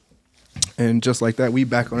And just like that, we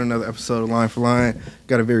back on another episode of Line for Line.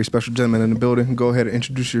 Got a very special gentleman in the building. Go ahead and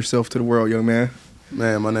introduce yourself to the world, young man.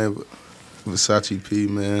 Man, my name is Versace P,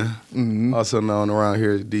 man. Mm-hmm. Also known around here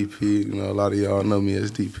as DP. You know, a lot of y'all know me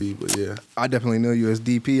as DP, but yeah. I definitely know you as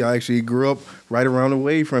DP. I actually grew up right around the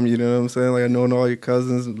way from you, know what I'm saying? Like, I know all your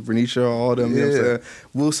cousins, Renisha, all them, you know what I'm saying?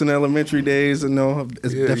 Wilson Elementary days, it's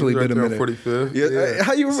definitely right been a minute. 45th. Yeah.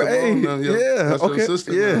 How you Simone, hey, yeah, that's okay. your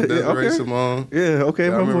sister, yeah, man. Desiree okay. Simone. Yeah, okay.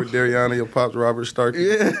 Yeah, I remember Dariana, your pops, Robert Starkey.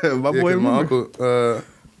 Yeah, my boy.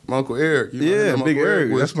 My uncle Eric. Big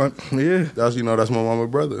Eric. That's my that's my mama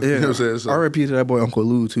brother. Yeah. You know what I'm saying? So, R.I.P. to that boy Uncle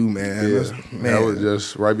Lou too, man. Yeah, man. That was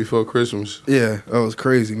just right before Christmas. Yeah, that was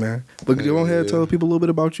crazy, man. But go ahead and tell people a little bit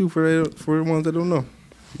about you for the ones that don't know.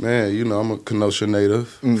 Man, you know, I'm a Kenosha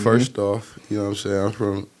native. Mm-hmm. First off, you know what I'm saying? I'm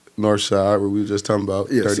from North Side, where we were just talking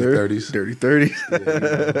about, yes, 30-30s. Dirty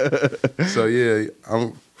 30s. Yeah. So, yeah,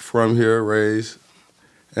 I'm from here, raised.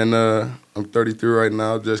 And I'm 33 right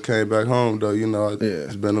now. Just came back home, though. You know,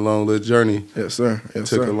 it's been a long little journey. Yes, sir.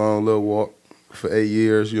 Took a long little walk for 8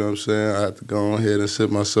 years, you know what I'm saying? I had to go ahead and sit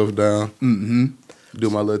myself down. Mm-hmm. Do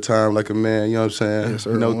my little time like a man, you know what I'm saying? Yes,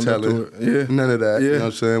 sir. No telling. Yeah. None of that, Yeah. you know what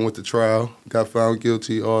I'm saying? Went to trial, got found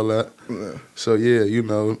guilty, all that. Yeah. So, yeah, you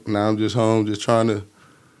know, now I'm just home just trying to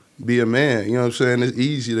be a man, you know what I'm saying? It's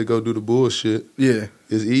easy to go do the bullshit. Yeah.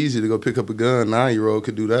 It's easy to go pick up a gun. 9-year-old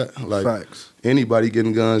could do that. Like, facts. Anybody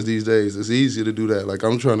getting guns these days, it's easy to do that. Like,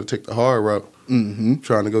 I'm trying to take the hard route. Mm-hmm.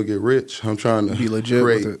 Trying to go get rich. I'm trying to be legit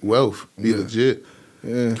create wealth. Be legit.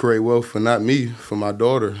 Yeah. Create wealth for not me, for my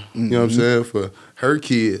daughter. Mm-hmm. You know what I'm saying? For her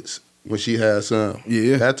kids when she has some.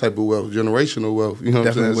 Yeah. That type of wealth, generational wealth. You know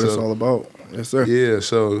Definitely what I'm saying? what it's all about. Yes, sir. Yeah,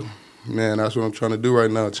 so, man, that's what I'm trying to do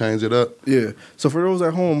right now, change it up. Yeah. So for those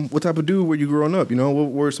at home, what type of dude were you growing up? You know,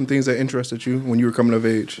 what were some things that interested you when you were coming of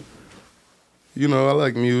age? You know, I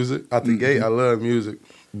like music. Out the gate, I love music.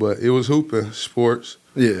 But it was hooping, sports.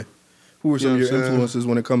 Yeah. Who were some of your what I'm saying? influences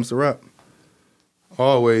when it comes to rap?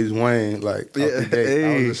 Always Wayne, like, out Yeah, the gate. I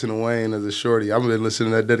hey. was listening to Wayne as a shorty. I've been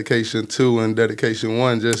listening to that Dedication 2 and Dedication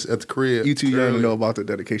 1 just at the crib. You too young to early. know about the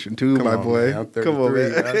Dedication too, Come my on, boy. Man. I'm 33. Come on,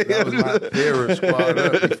 man. That was my era squad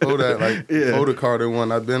up. Before that, like, before the Carter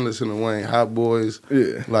one, I've been listening to Wayne, Hot Boys.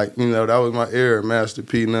 Yeah. Like, you know, that was my era. Master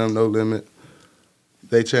P, No Limit.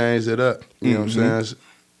 They changed it up. You know what I'm saying?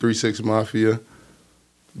 3-6 Mafia,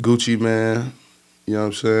 Gucci Man. You know what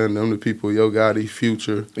I'm saying? Them the people, Yo Gotti,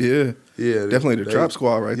 Future. Yeah. Yeah, Definitely the Trap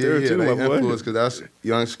Squad right there, too, they my boy. influenced because that's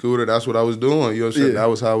Young Scooter. That's what I was doing. You know what I'm saying? Yeah. That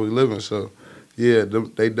was how I was living. So, yeah,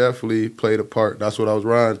 they definitely played a part. That's what I was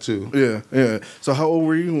riding to. Yeah, yeah. So how old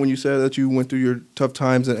were you when you said that you went through your tough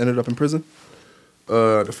times and ended up in prison?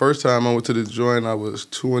 The first time I went to the joint, I was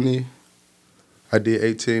 20. I did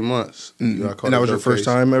 18 months. Mm-hmm. You know, I caught And that a was your dope first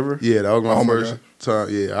case. time ever? Yeah, that was my Oh, my first time.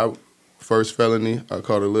 Yeah, first felony. I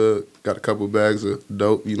caught a little, got a couple bags of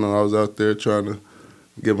dope. You know, I was out there trying to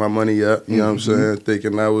get my money up. You know what I'm saying?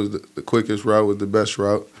 Thinking that was the quickest route, was the best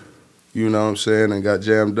route. You know what I'm saying? And got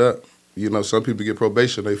jammed up. You know, some people get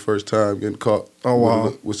probation their first time getting caught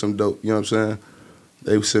with some dope. You know what I'm saying?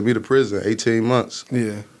 They sent me to prison, 18 months.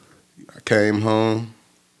 Yeah. I came home.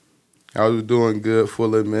 I was doing good for a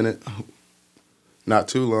little minute. Not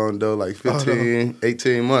too long, though, like 15,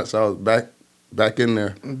 18 months. I was back in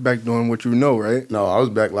there. Back doing what you know, right? No, I was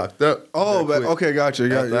back locked up. Oh, okay, gotcha.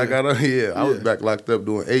 After I got I was back locked up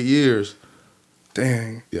doing 8 years.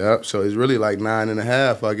 Dang. Yeah, so it's really like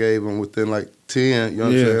 9.5 I gave him within like 10, you know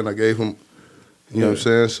what I'm saying? I gave him, you know what I'm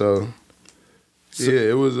saying? So, yeah,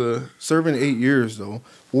 it was a... Serving 8 years, though,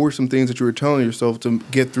 what were some things that you were telling yourself to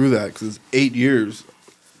get through that? Because 8 years,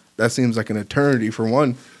 that seems like an eternity for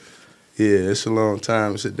one. Yeah, it's a long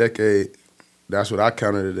time. It's a decade. That's what I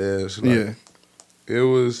counted it as. Like, It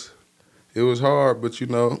was hard, but, you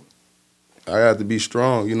know, I had to be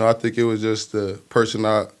strong. You know, I think it was just the person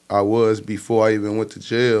I was before I even went to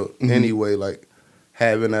jail anyway, like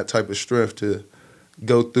having that type of strength to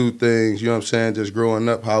go through things, you know what I'm saying, just growing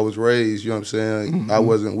up, how I was raised, you know what I'm saying. I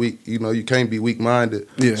wasn't weak. You know, you can't be weak-minded,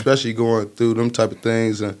 especially going through them type of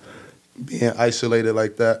things and being isolated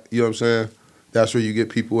like that, you know what I'm saying. That's where you get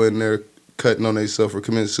people in there cutting on themselves or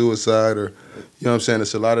committing suicide or, you know what I'm saying,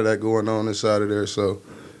 there's a lot of that going on inside of there, so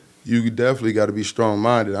you definitely got to be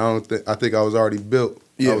strong-minded. I think I was already built.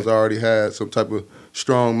 I was already had some type of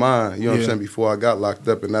strong mind, you know what I'm saying, before I got locked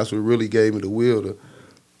up, and that's what really gave me the will to,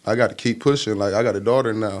 I got to keep pushing. Like, I got a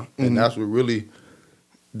daughter now, and that's what really,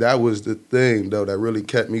 that was the thing, though, that really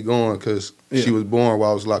kept me going, because she was born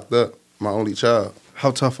while I was locked up, my only child. How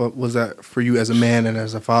tough was that for you as a man and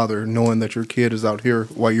as a father, knowing that your kid is out here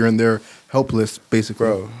while you're in there helpless, basically?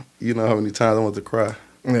 Bro, you know how many times I want to cry?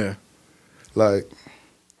 Yeah. Like,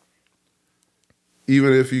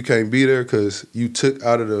 even if you can't be there because you took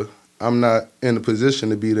out of the, I'm not in the position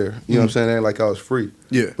to be there. You know what I'm saying? It ain't like I was free.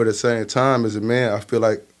 Yeah. But at the same time, as a man, I feel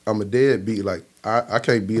like I'm a deadbeat. Like, I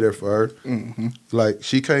can't be there for her. Mm-hmm. Like,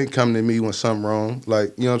 she can't come to me when something wrong.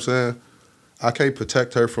 Like, you know what I'm saying? I can't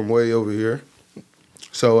protect her from way over here.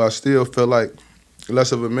 So I still feel like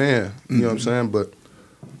less of a man. You know what I'm saying? But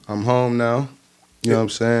I'm home now. You know what I'm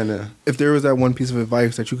saying? If there was that one piece of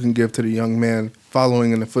advice that you can give to the young man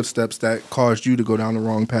following in the footsteps that caused you to go down the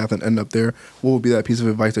wrong path and end up there, what would be that piece of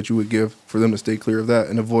advice that you would give for them to stay clear of that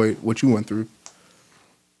and avoid what you went through?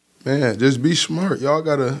 Man, just be smart. Y'all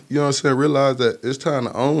gotta, you know what I'm saying, realize that it's time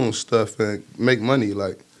to own stuff and make money.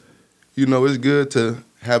 Like, you know, it's good to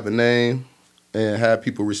have a name and have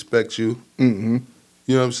people respect you. Mm-hmm.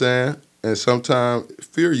 You know what I'm saying? And sometimes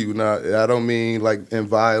fear you. Now, I don't mean like in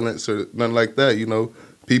violence or nothing like that. You know,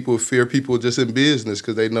 people fear people just in business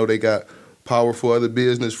because they know they got powerful other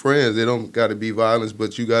business friends. They don't got to be violence,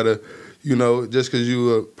 but you got to, you know, just because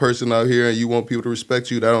you a person out here and you want people to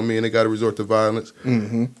respect you, that don't mean they got to resort to violence.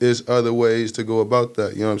 Mm-hmm. There's other ways to go about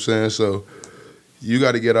that. You know what I'm saying? So you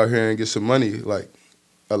got to get out here and get some money. Like,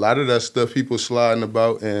 a lot of that stuff people sliding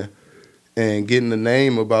about and getting the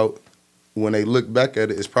name about, when they look back at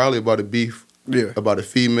it, it's probably about a beef, about a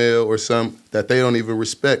female or some that they don't even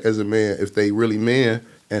respect as a man if they really men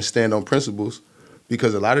and stand on principles.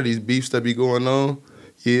 Because a lot of these beefs that be going on,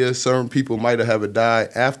 yeah, certain people might have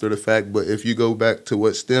died after the fact, but if you go back to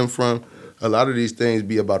what stemmed from, a lot of these things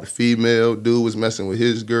be about a female. Dude was messing with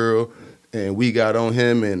his girl, and we got on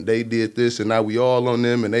him, and they did this, and now we all on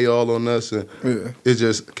them, and they all on us, and it's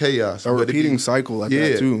just chaos. A repeating cycle like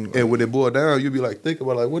that, too. And when it boiled down, you'd be like, think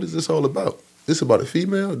about, like, what is this all about? This about a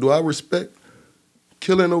female? Do I respect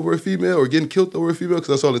killing over a female or getting killed over a female? Because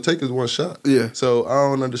that's all it takes is one shot. Yeah. So I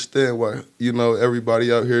don't understand why, you know,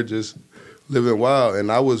 everybody out here just living wild, and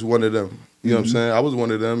I was one of them. You know what I'm saying? I was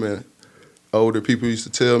one of them, and older people used to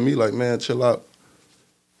tell me, like, man, chill out.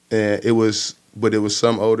 And it was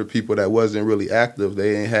some older people that wasn't really active.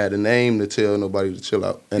 They ain't had a name to tell nobody to chill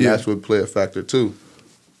out. And that's what play a factor, too.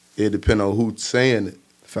 It depends on who's saying it.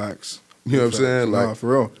 Facts. You know what I'm saying? Like, nah,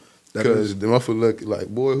 for real. Because the motherfucker look like,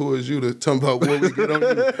 boy, who is you to talk about what we get on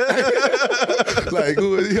you? Like,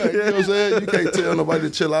 who is you? Like, you know what I'm saying? You can't tell nobody to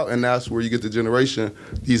chill out. And that's where you get the generation.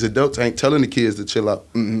 These adults ain't telling the kids to chill out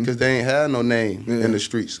because they ain't had no name in the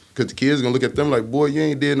streets. Because the kids going to look at them like, boy, you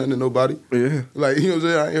ain't did nothing to nobody. Yeah. Like, you know what I'm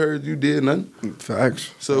saying? I ain't heard you did nothing.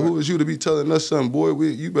 Facts. So who is you to be telling us something? Boy,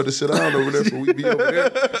 you better sit down over there before we be over there.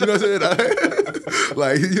 You know what I'm saying?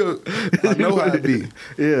 Like, you know, I know how it be.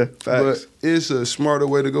 Yeah, facts. But it's a smarter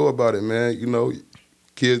way to go about it, man. You know,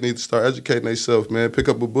 kids need to start educating themselves, man. Pick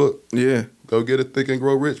up a book. Yeah. Go get a Think and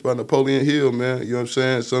Grow Rich by Napoleon Hill, man. You know what I'm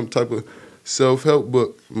saying? Some type of self-help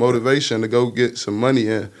book, motivation to go get some money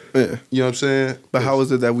in. Yeah. You know what I'm saying? But how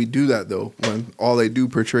is it that we do that, though, when all they do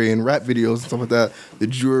portray in rap videos and stuff like that, the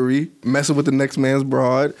jewelry, messing with the next man's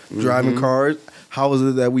broad, driving cars, how is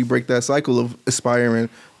it that we break that cycle of aspiring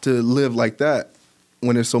to live like that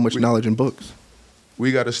when there's so much knowledge in books?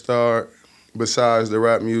 We got to start, besides the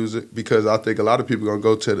rap music, because I think a lot of people going to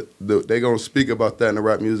go to they going to speak about that in the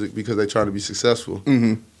rap music because they trying to be successful.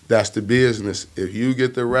 Mm-hmm. That's the business. If you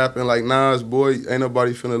get the rapping like Nas, boy, ain't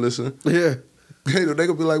nobody finna listen. Yeah. They going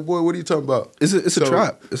to be like, boy, what are you talking about? It's a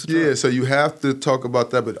trap. It's a trap. Yeah, so you have to talk about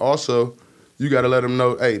that, but also you got to let them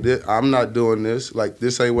know, hey, I'm not doing this. Like,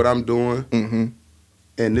 this ain't what I'm doing. Mm-hmm.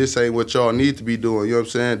 And this ain't what y'all need to be doing. You know what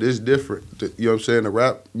I'm saying? This is different. You know what I'm saying? The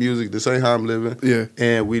rap music, this ain't how I'm living. Yeah.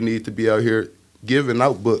 And we need to be out here giving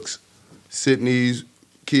out books, sitting these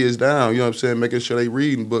kids down, you know what I'm saying? Making sure they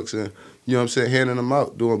reading books and, you know what I'm saying, handing them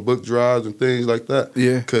out, doing book drives and things like that.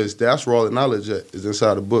 Yeah. Because that's where all the knowledge is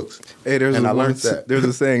inside the books. Hey, there's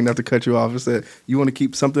a saying, not to cut you off, it said, you want to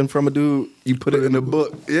keep something from a dude, you put it in a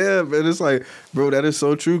book. Yeah, man, it's like, bro, that is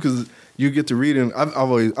so true because you get to read, and I've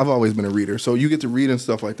always been a reader, so you get to read and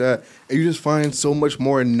stuff like that, and you just find so much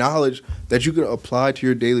more knowledge that you can apply to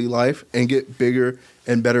your daily life and get bigger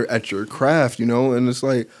and better at your craft, you know? And it's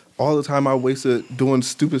like, all the time I wasted doing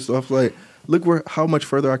stupid stuff, like, look how much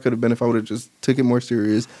further I could have been if I would have just took it more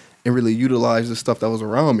serious and really utilize the stuff that was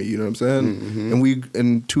around me, you know what I'm saying? Mm-hmm.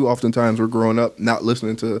 And too often times we're growing up not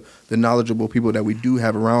listening to the knowledgeable people that we do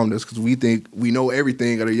have around us because we think we know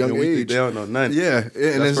everything at a young age. They don't know nothing. Yeah.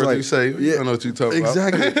 And that's it's like, you say, you don't know what you're talking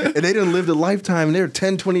exactly. about. And they didn't live the lifetime, and they're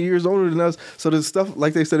 10, 20 years older than us. So the stuff,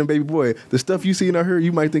 like they said in Baby Boy, the stuff you see in our hair,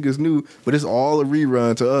 you might think is new, but it's all a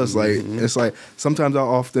rerun to us. Like, it's like, sometimes I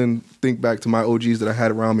often think back to my OGs that I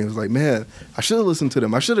had around me. I was like, man, I should have listened to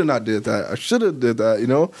them. I should have not did that. I should have did that, you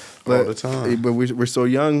know? But, all the time. But we're so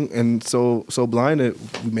young and so blinded,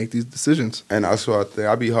 we make these decisions. And that's why I think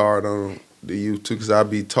I be hard on the youth too, because I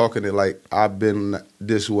be talking it like I've been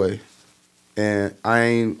this way. And I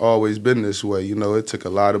ain't always been this way. You know, it took a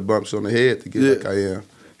lot of bumps on the head to get like I am.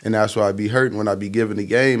 And that's why I be hurting when I be giving the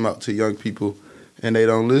game out to young people and they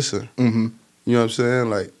don't listen. Mm-hmm. You know what I'm saying?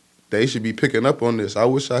 Like, they should be picking up on this. I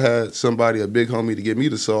wish I had somebody, a big homie, to give me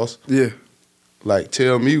the sauce. Yeah. Like,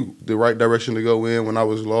 tell me the right direction to go in when I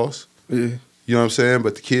was lost. Yeah. You know what I'm saying?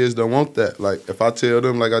 But the kids don't want that. Like, if I tell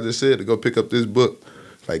them, like I just said, to go pick up this book,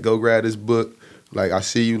 like, go grab this book. Like, I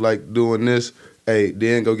see you, like, doing this. Hey,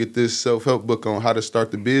 then go get this self-help book on how to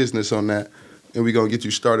start the business on that, and we going to get you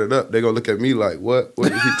started up. They going to look at me like, what?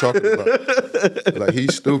 What is he talking about? Like,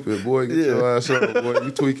 he's stupid, boy. Get your ass up, boy.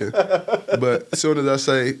 You tweaking. But as soon as I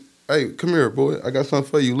say, hey, come here, boy. I got something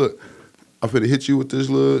for you. Look, I'm finna hit you with this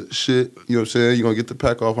little shit. You know what I'm saying? You're going to get the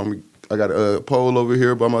pack off. I got a pole over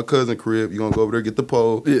here by my cousin crib. You're going to go over there, get the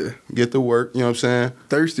pole. Yeah. Get to work. You know what I'm saying?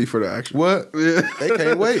 Thirsty for the action. What? Yeah. They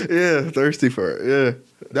can't wait. Yeah, thirsty for it. Yeah.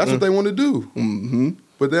 That's what they want to do. Mm-hmm.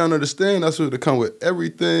 But they don't understand that's what they come with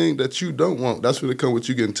everything that you don't want. That's what they come with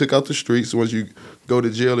you getting took out the streets once you go to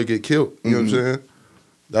jail or get killed. You know what I'm saying?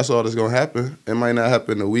 That's all that's going to happen. It might not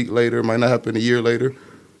happen a week later. It might not happen a year later.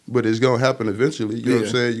 But it's going to happen eventually. You know what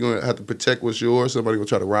I'm saying? You're going to have to protect what's yours. Somebody going to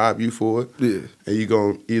try to rob you for it. Yeah. And you're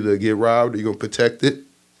going to either get robbed or you're going to protect it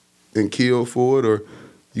and kill for it, or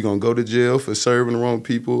you're going to go to jail for serving the wrong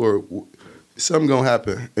people, or something going to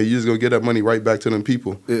happen. And you're just going to get that money right back to them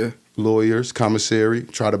people. Yeah. Lawyers, commissary,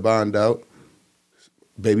 try to bond out.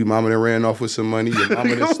 Baby mama that ran off with some money. Your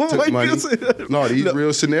mama that took money. No, these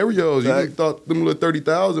real scenarios. You thought them little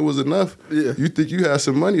 30,000 was enough. Yeah. You think you had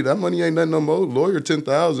some money. That money ain't nothing no more. Lawyer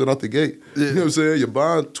 10,000 out the gate. Yeah. You know what I'm saying? Your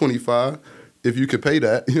bond 25 if you could pay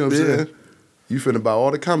that. You know what I'm saying? You finna buy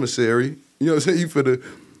all the commissary. You know what I'm saying?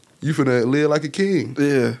 You finna live like a king.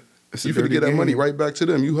 Yeah. You finna get that money right back to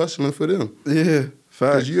them. You hustling for them. Yeah.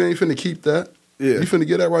 Facts. Because you ain't finna keep that. Yeah. You finna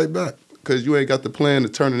get that right back. Because you ain't got the plan to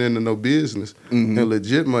turn it into no business. Mm-hmm. And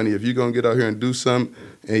legit money, if you're going to get out here and do something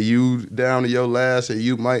and you down to your last and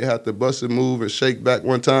you might have to bust a move and shake back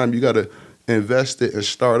one time, you got to invest it and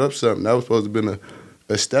start up something. That was supposed to have been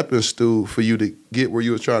a stepping stool for you to get where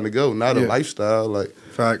you were trying to go, not a lifestyle. Like,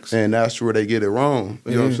 facts. And that's where they get it wrong.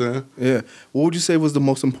 You know what I'm saying? Yeah. What would you say was the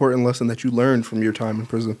most important lesson that you learned from your time in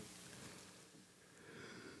prison?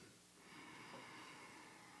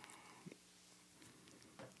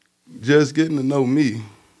 Just getting to know me.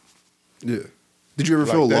 Yeah. Did you ever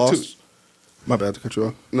feel lost? My bad to cut you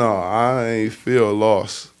off. No, I ain't feel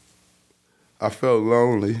lost. I felt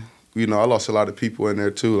lonely. You know, I lost a lot of people in there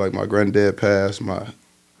too. Like my granddad passed, my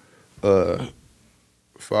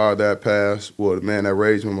father had passed. Well, the man that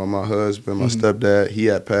raised me, my husband, my stepdad, he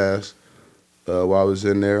had passed while I was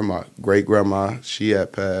in there. My great grandma, she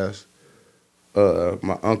had passed.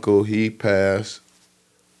 My uncle, he passed.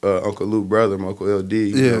 Uncle Luke brother, my Uncle LD,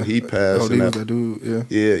 you know, he passed. LD was that dude, yeah.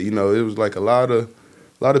 Yeah, you know, it was like a lot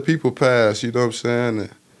of people passed, you know what I'm saying? And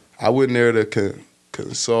I wasn't there to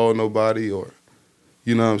console nobody or,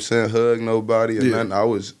 you know what I'm saying, hug nobody or nothing. I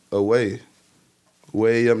was away,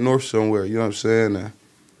 way up north somewhere, you know what I'm saying? And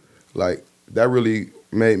like, that really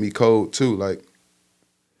made me cold too. Like,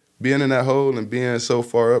 being in that hole and being so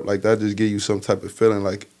far up, like, that just give you some type of feeling,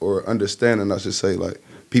 like, or understanding, I should say, like,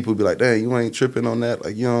 people be like, dang, you ain't tripping on that.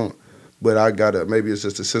 Like, you don't. But I maybe it's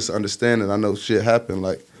just a sense of understanding. I know shit happened.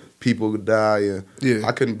 Like, people die, and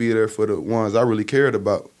I couldn't be there for the ones I really cared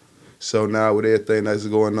about. So now with everything that's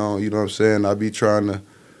going on, you know what I'm saying, I be trying to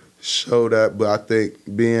show that. But I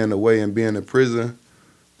think being away and being in prison,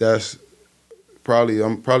 I'm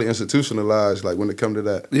probably institutionalized, like, when it come to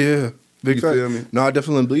that. Yeah. Big fact. You feel me? No, I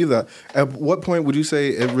definitely believe that. At what point would you say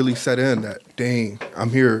it really set in that, dang,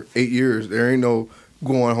 I'm here 8 years. There ain't no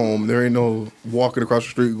going home. There ain't no walking across the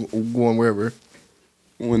street, going wherever.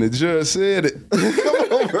 When the judge said it.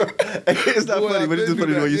 Come on, bro. It's not funny, but it's just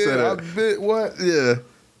funny when you said it. I bet what? Yeah.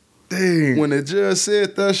 Dang. When the judge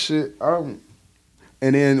said that shit, and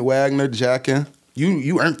then Wagner jacking,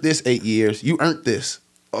 you earned this 8 years. You earned this.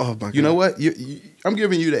 Oh, my God. You know what? I'm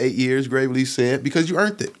giving you the 8 years, Gravely said, because you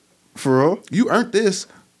earned it. For real? You earned this.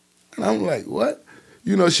 And I'm like, what?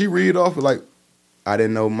 You know, she read off like, I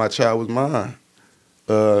didn't know my child was mine.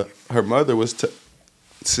 Her mother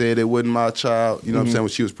said it wasn't my child, you know what I'm saying, when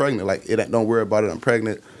she was pregnant. Like, don't worry about it, I'm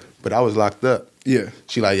pregnant. But I was locked up. Yeah.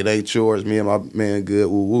 She like, it ain't yours, me and my man good,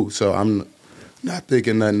 woo woo. So I'm not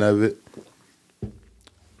thinking nothing of it.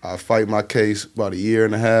 I fight my case about 1.5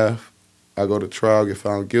 years. I go to trial, get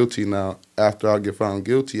found guilty. Now, after I get found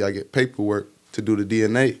guilty, I get paperwork to do the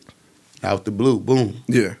DNA. Out the blue, boom.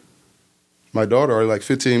 Yeah. My daughter already like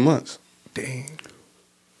 15 months. Dang.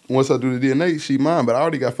 Once I do the DNA, she mine, but I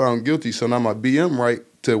already got found guilty, so now my BM right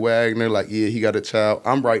to Wagner, like, yeah, he got a child.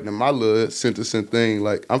 I'm writing in my little sentencing thing,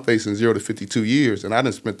 like, I'm facing 0 to 52 years, and I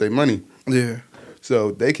done spent their money. Yeah.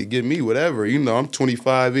 So they could give me whatever. You know, I'm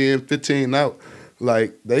 25 in, 15 out.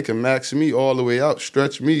 Like, they can max me all the way out,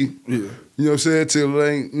 stretch me. Yeah. You know what I'm saying? Till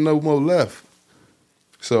there ain't no more left.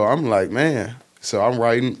 So I'm like, man. So I'm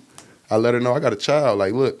writing. I let her know I got a child.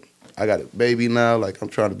 Like, look, I got a baby now. Like, I'm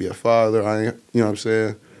trying to be a father. I ain't, you know what I'm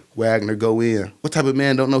saying? Wagner, go in. What type of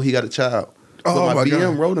man don't know he got a child? Oh, but my BM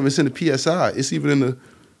God. wrote him. It's in the PSI. It's even in the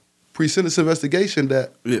pre-sentence investigation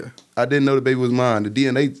that I didn't know the baby was mine. The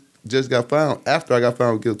DNA just got found after I got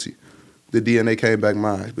found guilty. The DNA came back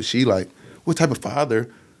mine. But she like, what type of father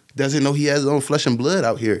doesn't know he has his own flesh and blood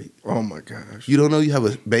out here? Oh, my gosh. You don't know you have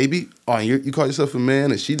a baby? Oh, and you call yourself a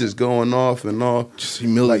man? And she just going off and off. Just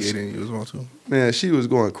humiliating you as well, too. Man, she was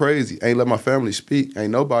going crazy. Ain't let my family speak.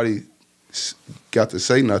 Ain't nobody got to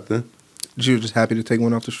say nothing. She was just happy to take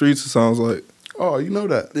one off the streets, it sounds like. Oh, you know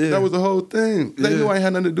that. Yeah. That was the whole thing. They knew I ain't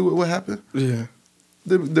had nothing to do with what happened. Yeah.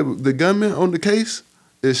 The gunman on the case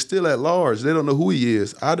is still at large. They don't know who he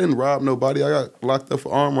is. I didn't rob nobody. I got locked up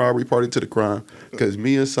for armed robbery, party to the crime, because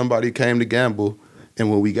me and somebody came to gamble, and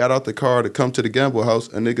when we got out the car to come to the gamble house,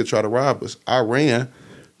 a nigga tried to rob us. I ran.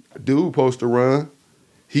 Dude supposed to run.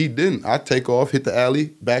 He didn't. I take off, hit the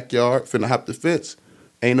alley, backyard, finna hop the fence.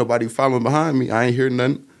 Ain't nobody following behind me. I ain't hear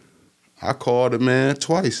nothing. I called the man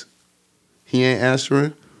twice. He ain't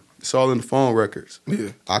answering. It's all in the phone records. Yeah.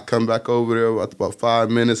 I come back over there after about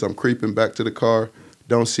 5 minutes. I'm creeping back to the car.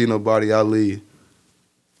 Don't see nobody. I leave.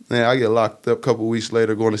 Man, I get locked up a couple weeks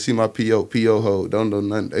later going to see my PO hold. Don't know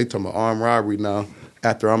nothing. They talking about armed robbery now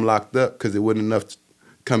after I'm locked up because it wasn't enough to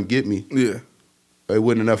come get me. Yeah. It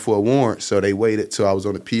wasn't enough for a warrant, so they waited till I was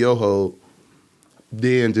on the PO hold.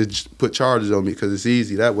 Then just put charges on me because it's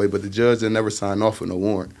easy that way. But the judge didn't never sign off with no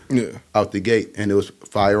warrant out the gate. And it was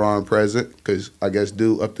firearm present because I guess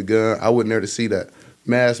dude up the gun. I wasn't there to see that.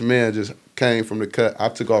 Masked man just came from the cut. I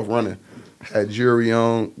took off running. Had jury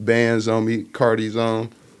on, bands on me, Cardi's on.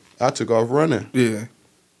 I took off running. Yeah.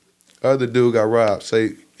 Other dude got robbed.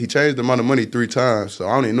 Say he changed the amount of money 3 times, so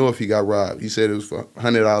I don't even know if he got robbed. He said it was for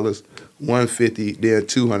 $100, $150, then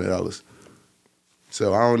 $200.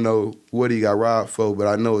 So I don't know what he got robbed for, but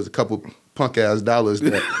I know it's a couple punk ass dollars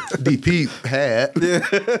that DP had. Yeah.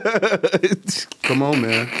 Come on,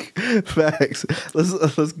 man. Facts.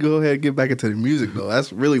 Let's go ahead and get back into the music though.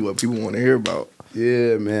 That's really what people want to hear about.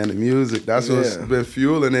 Yeah, man, the music. That's what's been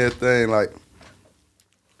fueling everything. Like,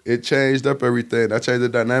 it changed up everything. I changed the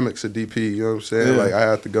dynamics of DP, you know what I'm saying? Yeah. Like, I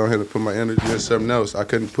had to go ahead and put my energy in something else. I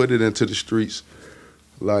couldn't put it into the streets,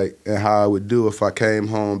 like, and how I would do if I came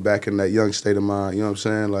home back in that young state of mind, you know what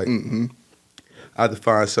I'm saying? Like, I had to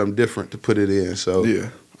find something different to put it in. So,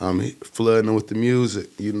 I'm flooding with the music,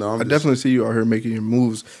 you know. I definitely see you out here making your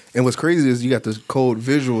moves. And what's crazy is you got the cold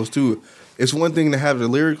visuals, too. It's one thing to have the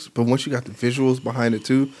lyrics, but once you got the visuals behind it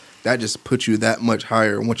too, that just puts you that much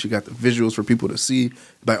higher. And once you got the visuals for people to see,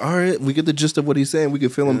 like, all right, we get the gist of what he's saying. We can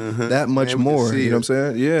feel him that much more. You know what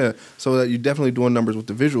I'm saying? Yeah. So that you're definitely doing numbers with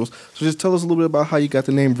the visuals. So just tell us a little bit about how you got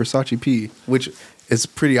the name Versace P, which is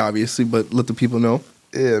pretty obviously, but let the people know.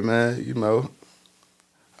 Yeah, man. You know,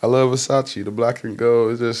 I love Versace. The black and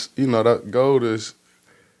gold is just, you know, that gold is,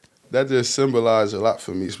 that just symbolized a lot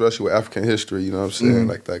for me, especially with African history, you know what I'm saying?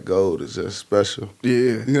 Like, that gold is just special. Yeah.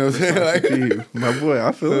 You know what I'm saying? Like, my boy,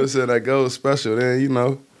 I feel you know what I'm saying? That gold is special. Then, you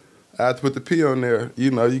know, I have to put the P on there.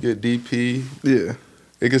 You know, you get DP. Yeah.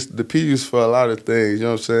 It gets, the P used for a lot of things, you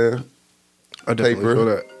know what I'm saying? I definitely feel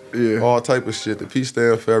that. Yeah. All type of shit. The P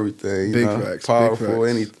stand for everything, you know? Facts. Powerful,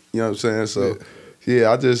 any, you know what I'm saying? So, yeah,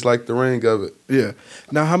 I just like the ring of it. Yeah.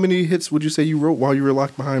 Now, how many hits would you say you wrote while you were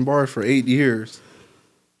locked behind bars for 8 years?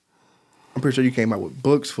 I'm pretty sure you came out with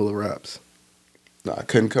books full of raps. Nah, I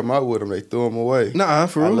couldn't come out with them. They threw them away. Nah,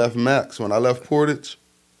 for real? I left Max. When I left Portage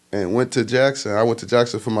and went to Jackson, I went to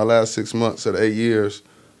Jackson for my last 6 months of the 8 years.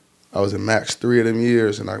 I was in Max 3 of them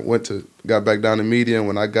years, and I got back down to media, and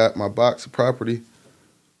when I got my box of property,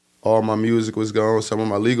 all my music was gone, some of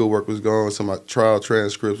my legal work was gone, some of my trial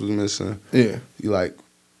transcripts was missing. Yeah. Like,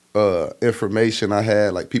 information I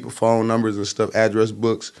had, like people phone numbers and stuff, address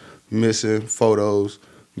books, missing, photos,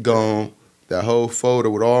 gone. That whole folder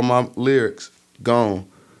with all my lyrics, gone.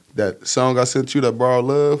 That song I sent you, that Borrowed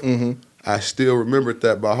Love, I still remembered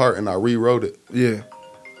that by heart, and I rewrote it. Yeah.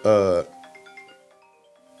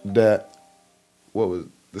 What was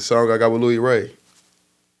the song I got with Louis Ray?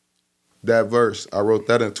 That verse, I wrote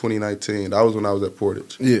that in 2019. That was when I was at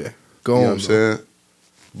Portage. Yeah. Go on. You know what I'm saying?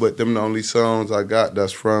 But them the only songs I got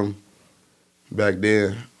that's from back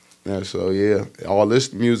then. And so, yeah, all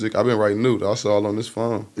this music, I've been writing new. That's all on this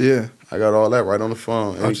phone. Yeah. I got all that right on the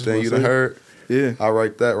phone. Anything you done heard, Yeah. I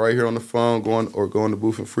write that right here on the phone, go in the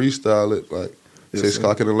booth and freestyle it. Like 6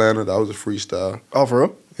 o'clock in Atlanta, that was a freestyle. Oh, for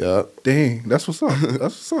real? Yeah. Dang, that's what's up. That's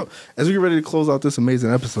what's up. As we get ready to close out this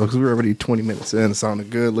amazing episode, because we're already 20 minutes in, sounding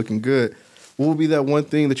good, looking good, what will be that one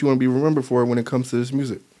thing that you want to be remembered for when it comes to this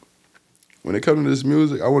music? When it comes to this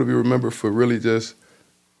music, I want to be remembered for really just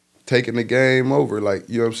taking the game over. Like,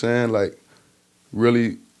 you know what I'm saying? Like,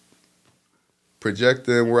 really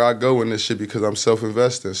projecting where I go in this shit because I'm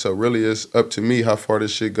self-investing. So really it's up to me how far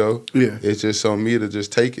this shit go. Yeah. It's just on me to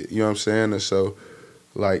just take it. You know what I'm saying? And so,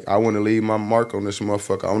 like, I want to leave my mark on this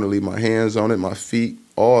motherfucker. I want to leave my hands on it, my feet,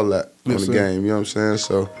 all that on the game. You know what I'm saying?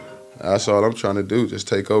 So that's all I'm trying to do. Just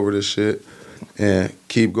take over this shit and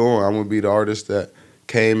keep going. I'm going to be the artist that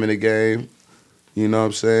came in the game, you know what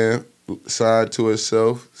I'm saying, signed to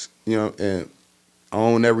itself, you know, and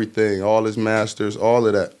own everything, all his masters, all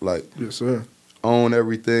of that. Like, yes, sir. Own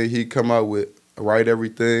everything he come out with, write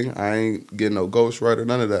everything. I ain't getting no ghostwriter,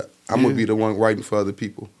 none of that. I'm going to be the one writing for other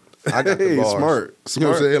people. I got the bars. Smart. You know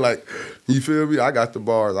what I'm saying? Like, you feel me? I got the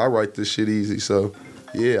bars. I write this shit easy. So,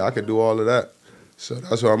 yeah, I can do all of that. So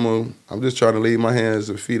that's what I'm just trying to leave my hands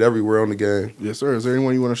and feet everywhere on the game. Yes, sir. Is there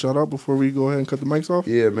anyone you want to shout out before we go ahead and cut the mics off?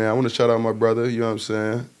 Yeah, man. I want to shout out my brother, you know what I'm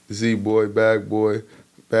saying? Z-Boy, Bag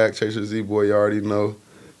Chaser Z-Boy, you already know.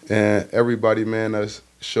 And everybody, man, that's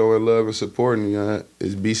showing love and supporting you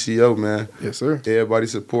is BCO, man. Yes, sir. Everybody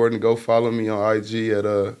supporting. Go follow me on IG at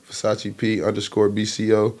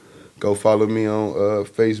VersaceP_BCO. Go follow me on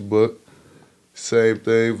Facebook. Same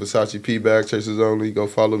thing, Versace P Bag Chasers Only. Go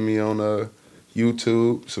follow me on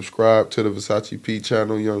YouTube. Subscribe to the Versace P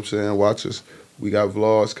channel, you know what I'm saying? Watch us. We got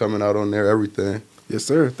vlogs coming out on there, everything. Yes,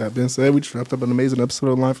 sir. That being said, we just wrapped up an amazing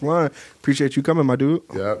episode of Line for Line. Appreciate you coming, my dude.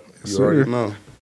 Yep. Yes, You sir. already know.